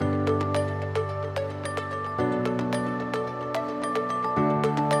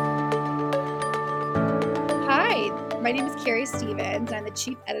My name is Keri Stevens. I'm the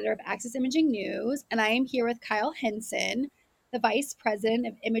chief editor of Access Imaging News, and I am here with Kyle Henson, the vice president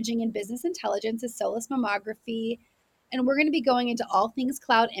of imaging and business intelligence at Solis Mammography. And we're going to be going into all things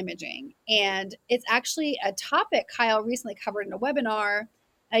cloud imaging. And it's actually a topic Kyle recently covered in a webinar.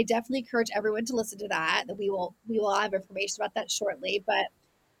 I definitely encourage everyone to listen to that. We will have information about that shortly. But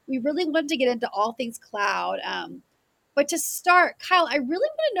we really wanted to get into all things cloud. But to start, Kyle, I really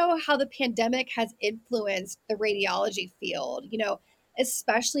want to know how the pandemic has influenced the radiology field,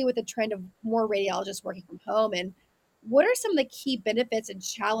 especially with the trend of more radiologists working from home. And what are some of the key benefits and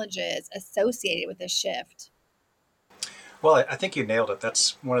challenges associated with this shift? Well, I think you nailed it.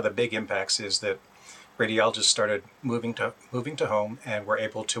 That's one of the big impacts is that radiologists started moving to home and were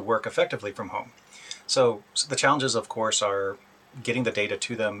able to work effectively from home. So the challenges, of course, are getting the data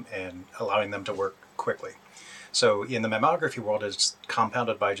to them and allowing them to work quickly. So in the mammography world, it's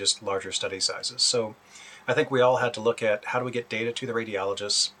compounded by just larger study sizes. So I think we all had to look at how do we get data to the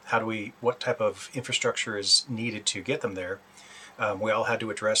radiologists? What type of infrastructure is needed to get them there? We all had to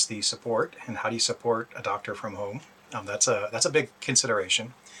address the support and how do you support a doctor from home? That's a big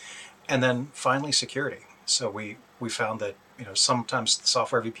consideration. And then finally, security. So we found that sometimes the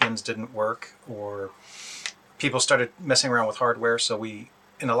software VPNs didn't work, or people started messing around with hardware. So we,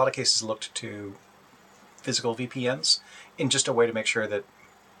 in a lot of cases, looked to physical VPNs in just a way to make sure that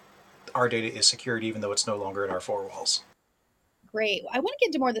our data is secured, even though it's no longer in our four walls. Great. I want to get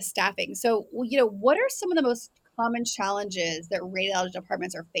into more of the staffing. So, what are some of the most common challenges that radiology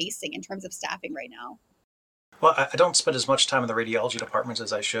departments are facing in terms of staffing right now? Well, I don't spend as much time in the radiology departments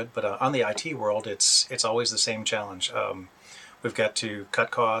as I should, but on the IT world, it's always the same challenge. We've got to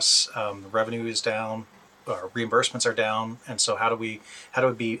cut costs. Revenue is down. Our reimbursements are down, and so how do we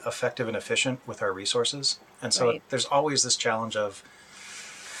be effective and efficient with our resources? And so Right. there's always this challenge of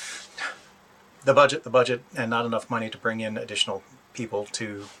the budget, and not enough money to bring in additional people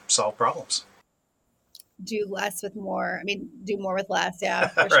to solve problems. Do less with more. I mean, do more with less. Yeah,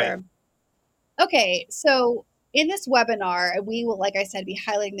 for Right. sure. Okay, so in this webinar, we will, like I said, be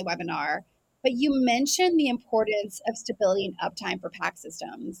highlighting the webinar, but you mentioned the importance of stability and uptime for PAC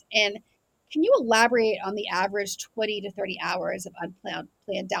systems. And can you elaborate on the average 20 to 30 hours of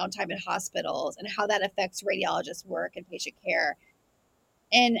planned downtime in hospitals and how that affects radiologists' work and patient care?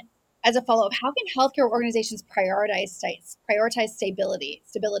 And as a follow-up, how can healthcare organizations prioritize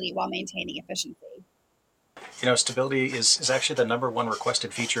stability while maintaining efficiency? Stability is actually the number one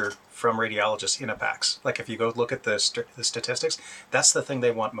requested feature from radiologists in unpacks. Like if you go look at the statistics, that's the thing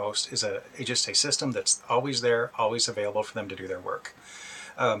they want most is just a system that's always there, always available for them to do their work.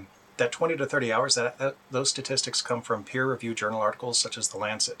 That 20 to 30 hours, those statistics come from peer-reviewed journal articles such as The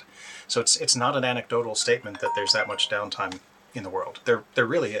Lancet. So it's not an anecdotal statement that there's that much downtime in the world. There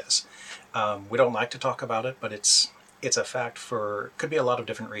really is. We don't like to talk about it, but it's a fact could be a lot of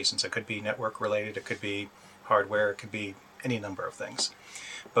different reasons. It could be network related, it could be hardware, it could be any number of things.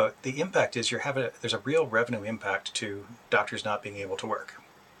 But the impact is there's a real revenue impact to doctors not being able to work.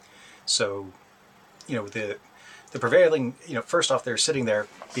 So, the prevailing, first off, they're sitting there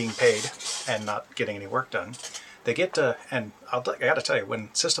being paid and not getting any work done. They get to, and I got to tell you,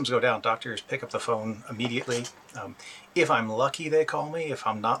 when systems go down, doctors pick up the phone immediately. If I'm lucky, they call me. If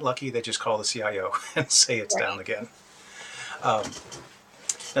I'm not lucky, they just call the CIO and say it's Right. down again. Now,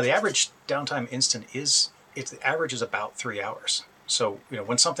 the average downtime instant the average is about 3 hours. So,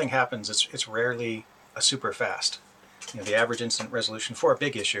 when something happens, it's rarely a super fast. The average incident resolution for a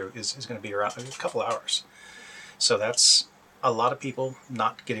big issue is going to be around a couple hours. So that's a lot of people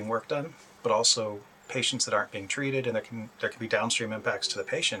not getting work done, but also patients that aren't being treated, and there can be downstream impacts to the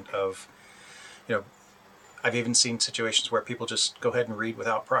patient of, I've even seen situations where people just go ahead and read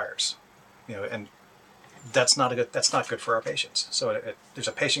without priors, and that's not good for our patients. So there's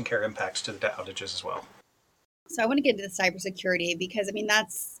a patient care impact to the outages as well. So I want to get into the cybersecurity because I mean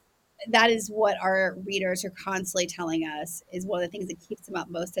that is what our readers are constantly telling us is one of the things that keeps them up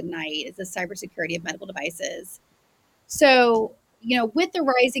most at night is the cybersecurity of medical devices. So, with the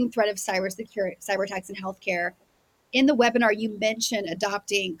rising threat of cyber attacks in healthcare, in the webinar you mentioned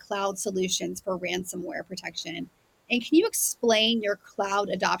adopting cloud solutions for ransomware protection. And can you explain your cloud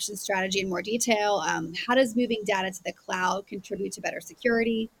adoption strategy in more detail? How does moving data to the cloud contribute to better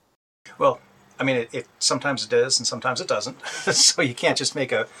security? Well, I mean, it sometimes it does and sometimes it doesn't. So you can't just make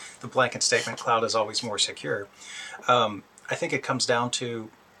the blanket statement, cloud is always more secure. I think it comes down to,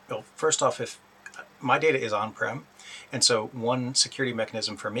 well, first off, if my data is on-prem, and so one security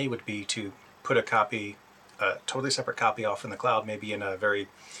mechanism for me would be to put a totally separate copy off in the cloud, maybe in a very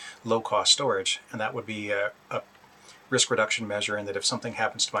low-cost storage, and that would be risk reduction measure in that if something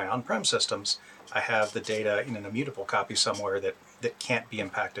happens to my on-prem systems, I have the data in an immutable copy somewhere that can't be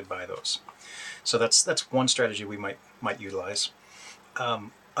impacted by those. So that's one strategy we might utilize.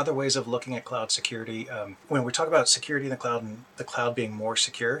 Other ways of looking at cloud security, when we talk about security in the cloud and the cloud being more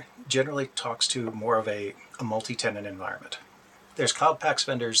secure, generally talks to more of a multi-tenant environment. There's cloud packs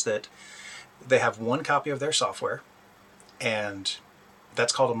vendors that they have one copy of their software, and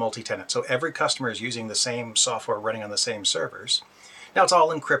that's called a multi-tenant. So every customer is using the same software running on the same servers. Now it's all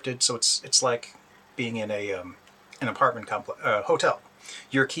encrypted, so it's like being in an apartment complex, hotel.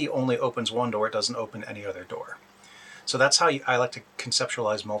 Your key only opens one door; it doesn't open any other door. So that's how I like to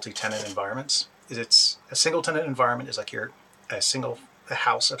conceptualize multi-tenant environments. It's a single-tenant environment is like you're a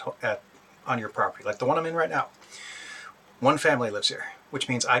house on your property, like the one I'm in right now. One family lives here, which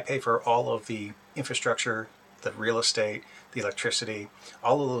means I pay for all of the infrastructure, the real estate, the electricity.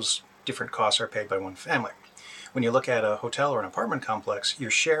 All of those different costs are paid by one family. When you look at a hotel or an apartment complex, you're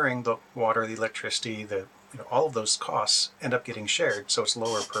sharing the water, the electricity, all of those costs end up getting shared, so it's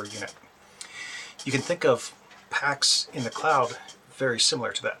lower per unit. You can think of PACS in the cloud very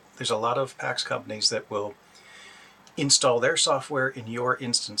similar to that. There's a lot of PACS companies that will install their software in your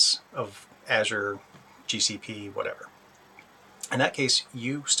instance of Azure, GCP, whatever. In that case,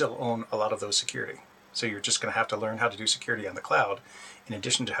 you still own a lot of those security. So you're just going to have to learn how to do security on the cloud in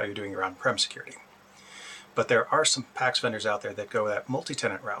addition to how you're doing your on-prem security. But there are some PACS vendors out there that go that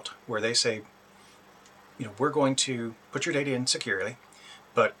multi-tenant route where they say, we're going to put your data in securely,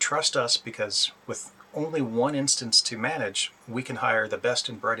 but trust us because with only one instance to manage, we can hire the best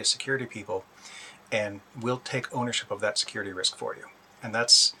and brightest security people, and we'll take ownership of that security risk for you. And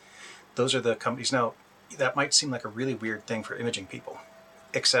those are the companies. Now, that might seem like a really weird thing for imaging people,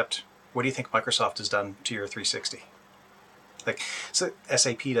 except what do you think Microsoft has done to your 360? So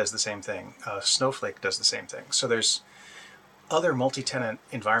SAP does the same thing. Snowflake does the same thing. So there's other multi-tenant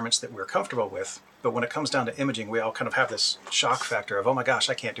environments that we're comfortable with, but when it comes down to imaging, we all kind of have this shock factor of, oh my gosh,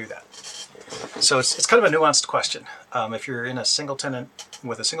 I can't do that. So it's kind of a nuanced question. If you're in a single tenant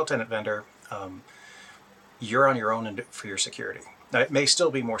with a single tenant vendor, you're on your own for your security. Now, it may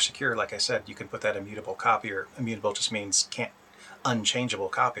still be more secure. Like I said, you can put that immutable copy, or immutable just means unchangeable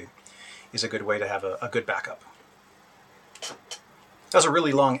copy, is a good way to have a good backup. That was a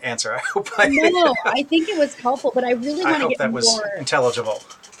really long answer. No, I think it was helpful, but I really want to get that was intelligible.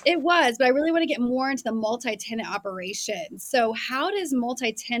 It was, but I really want to get more into the multi-tenant operations. So how does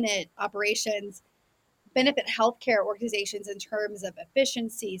multi-tenant operations benefit healthcare organizations in terms of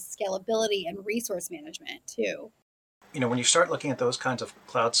efficiency, scalability, and resource management too? When you start looking at those kinds of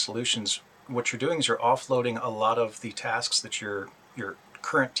cloud solutions, what you're doing is you're offloading a lot of the tasks that your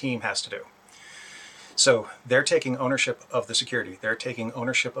current team has to do. So they're taking ownership of the security. They're taking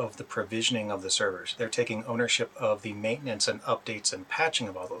ownership of the provisioning of the servers. They're taking ownership of the maintenance and updates and patching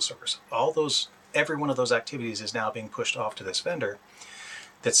of all those servers. Every one of those activities is now being pushed off to this vendor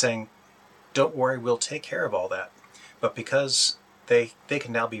that's saying, don't worry, we'll take care of all that. But because they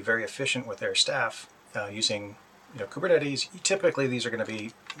can now be very efficient with their staff using Kubernetes, typically these are going to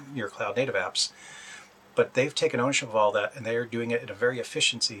be your cloud native apps, but they've taken ownership of all that and they're doing it in a very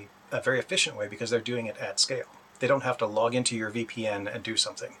efficient way because they're doing it at scale. They don't have to log into your VPN and do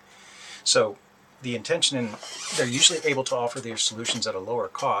something. So the intention, they're usually able to offer their solutions at a lower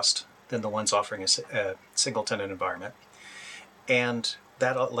cost than the ones offering a single tenant environment. And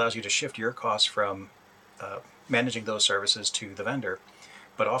that allows you to shift your costs from managing those services to the vendor.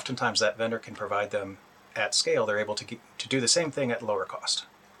 But oftentimes that vendor can provide them at scale. They're able to do the same thing at lower cost.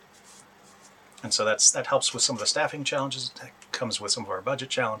 And so that helps with some of the staffing challenges. It comes with some of our budget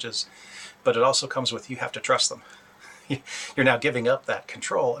challenges, but it also comes with you have to trust them. You're now giving up that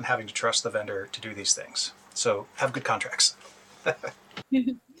control and having to trust the vendor to do these things. So have good contracts.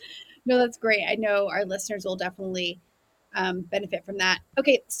 No, that's great. I know our listeners will definitely benefit from that.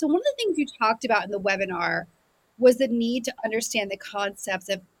 Okay, so one of the things you talked about in the webinar was the need to understand the concepts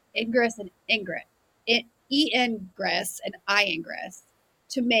of ingress and ingress, e-ingress and I-ingress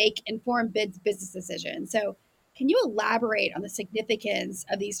to make informed business decisions. So can you elaborate on the significance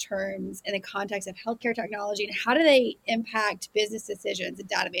of these terms in the context of healthcare technology and how do they impact business decisions and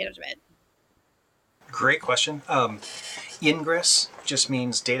data management? Great question. Ingress just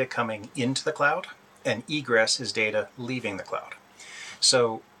means data coming into the cloud, and egress is data leaving the cloud.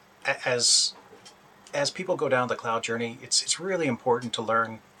 So as people go down the cloud journey, it's really important to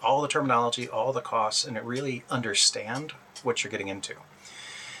learn all the terminology, all the costs, and really understand what you're getting into.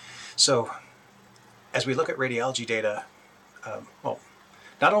 So as we look at radiology data,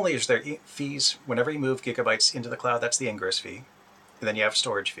 not only is there fees, whenever you move gigabytes into the cloud, that's the ingress fee. And then you have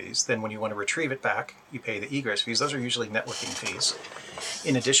storage fees. Then when you want to retrieve it back, you pay the egress fees. Those are usually networking fees.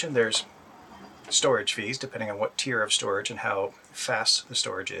 In addition, there's storage fees, depending on what tier of storage and how fast the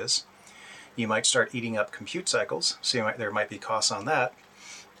storage is. You might start eating up compute cycles, so there might be costs on that.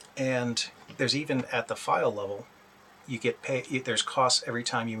 And there's even at the file level, you get paid. There's costs every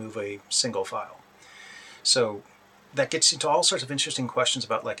time you move a single file. So that gets into all sorts of interesting questions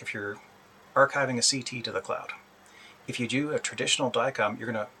about, like, if you're archiving a CT to the cloud. If you do a traditional DICOM,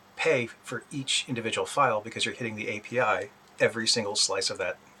 you're going to pay for each individual file because you're hitting the API every single slice of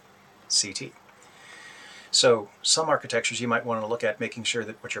that CT. So some architectures you might want to look at making sure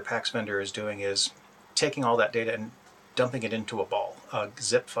that what your PACS vendor is doing is taking all that data and dumping it into a ball, a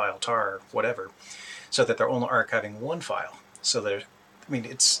zip file, tar, whatever, so that they're only archiving one file. So that,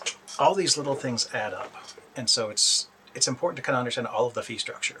 it's all these little things add up. And so it's important to kind of understand all of the fee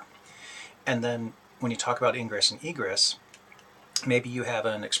structure. And then when you talk about ingress and egress, maybe you have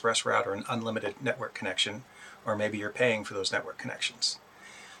an express route or an unlimited network connection, or maybe you're paying for those network connections.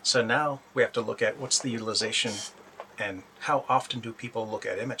 So now we have to look at what's the utilization and how often do people look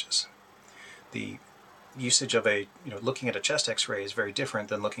at images. The usage of looking at a chest x-ray is very different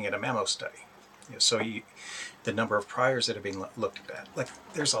than looking at a mammo study. The number of priors that are being looked at,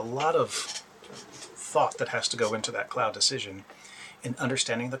 there's a lot of thought that has to go into that cloud decision in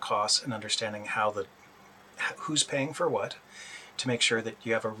understanding the costs and understanding who's paying for what, to make sure that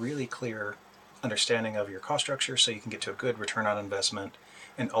you have a really clear understanding of your cost structure so you can get to a good return on investment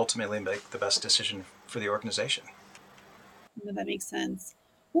and ultimately make the best decision for the organization. That makes sense.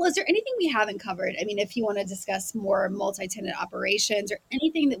 Well, is there anything we haven't covered? If you want to discuss more multi-tenant operations or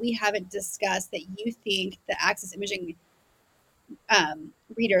anything that we haven't discussed that you think the Access Imaging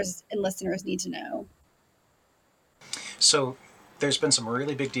readers and listeners need to know. So there's been some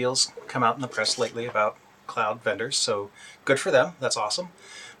really big deals come out in the press lately about cloud vendors. So good for them. That's awesome.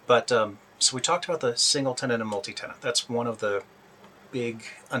 But so we talked about the single tenant and multi-tenant. That's one of the big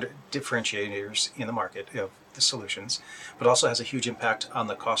differentiators in the market of the solutions, but also has a huge impact on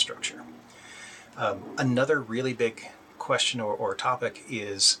the cost structure. Another really big question or topic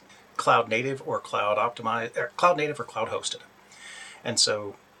is cloud native or cloud optimized, or cloud native or cloud hosted. And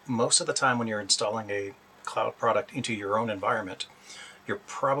so most of the time when you're installing a cloud product into your own environment, you're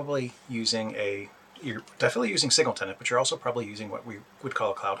definitely using single tenant, but you're also probably using what we would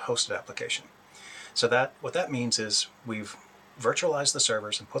call a cloud hosted application. So what that means is we've virtualized the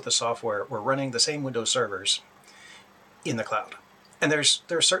servers and put the software, we're running the same Windows servers in the cloud. And there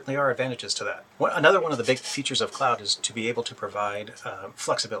certainly are advantages to that. Another one of the big features of cloud is to be able to provide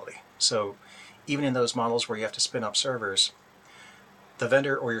flexibility. So even in those models where you have to spin up servers, the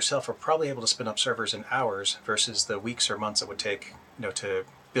vendor or yourself are probably able to spin up servers in hours versus the weeks or months it would take to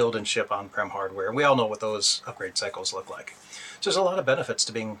build and ship on-prem hardware. And we all know what those upgrade cycles look like. So there's a lot of benefits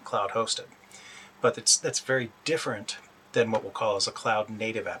to being cloud hosted. But that's very different than what we'll call as a cloud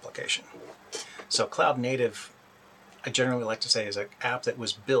native application. So cloud native, I generally like to say, is an app that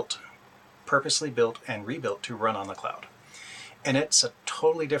was purposely built and rebuilt to run on the cloud. And it's a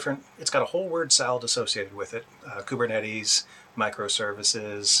totally different, it's got a whole word salad associated with it. Kubernetes,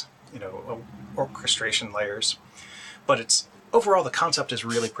 microservices, orchestration layers. But overall, the concept is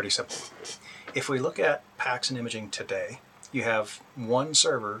really pretty simple. If we look at PACS and imaging today, you have one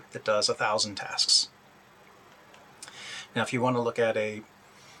server that does 1,000 tasks. Now, if you want to look at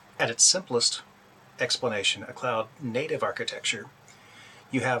its simplest explanation, a cloud native architecture,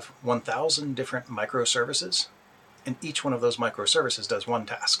 you have 1,000 different microservices, and each one of those microservices does one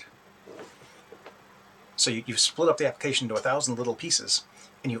task. So you've split up the application into 1,000 little pieces,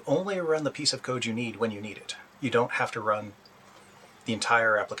 and you only run the piece of code you need when you need it. You don't have to run the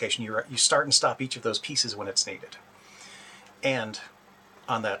entire application. You start and stop each of those pieces when it's needed. And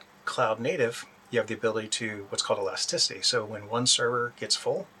on that cloud native, you have the ability to what's called elasticity. So when one server gets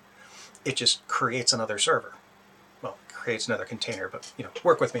full, it just creates another server. Well, creates another container, but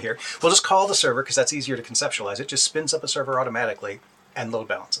work with me here. We'll just call the server because that's easier to conceptualize. It just spins up a server automatically and load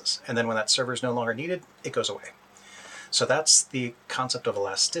balances. And then when that server is no longer needed, it goes away. So that's the concept of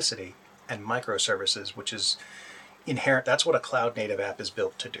elasticity and microservices, which is inherent. That's what a cloud native app is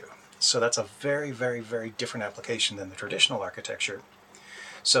built to do. So that's a very, very, very different application than the traditional architecture.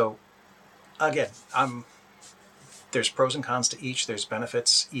 So again, there's pros and cons to each. There's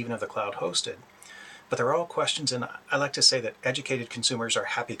benefits even of the cloud hosted. But they're all questions, and I like to say that educated consumers are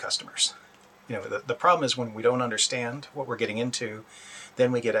happy customers. The problem is when we don't understand what we're getting into,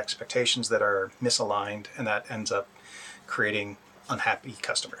 then we get expectations that are misaligned, and that ends up creating unhappy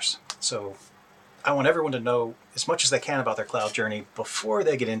customers. So I want everyone to know as much as they can about their cloud journey before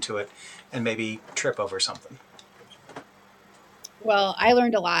they get into it and maybe trip over something. Well, I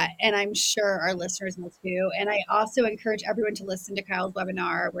learned a lot, and I'm sure our listeners will too. And I also encourage everyone to listen to Kyle's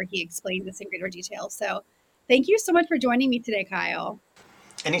webinar where he explained this in greater detail. So thank you so much for joining me today, Kyle.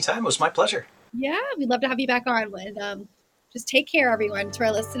 Anytime, it was my pleasure. Yeah, we'd love to have you back on. And just take care, everyone. To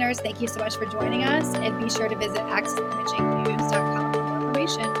our listeners, thank you so much for joining us. And be sure to visit accessimagingnews.com for more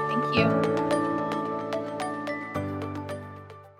information. Thank you.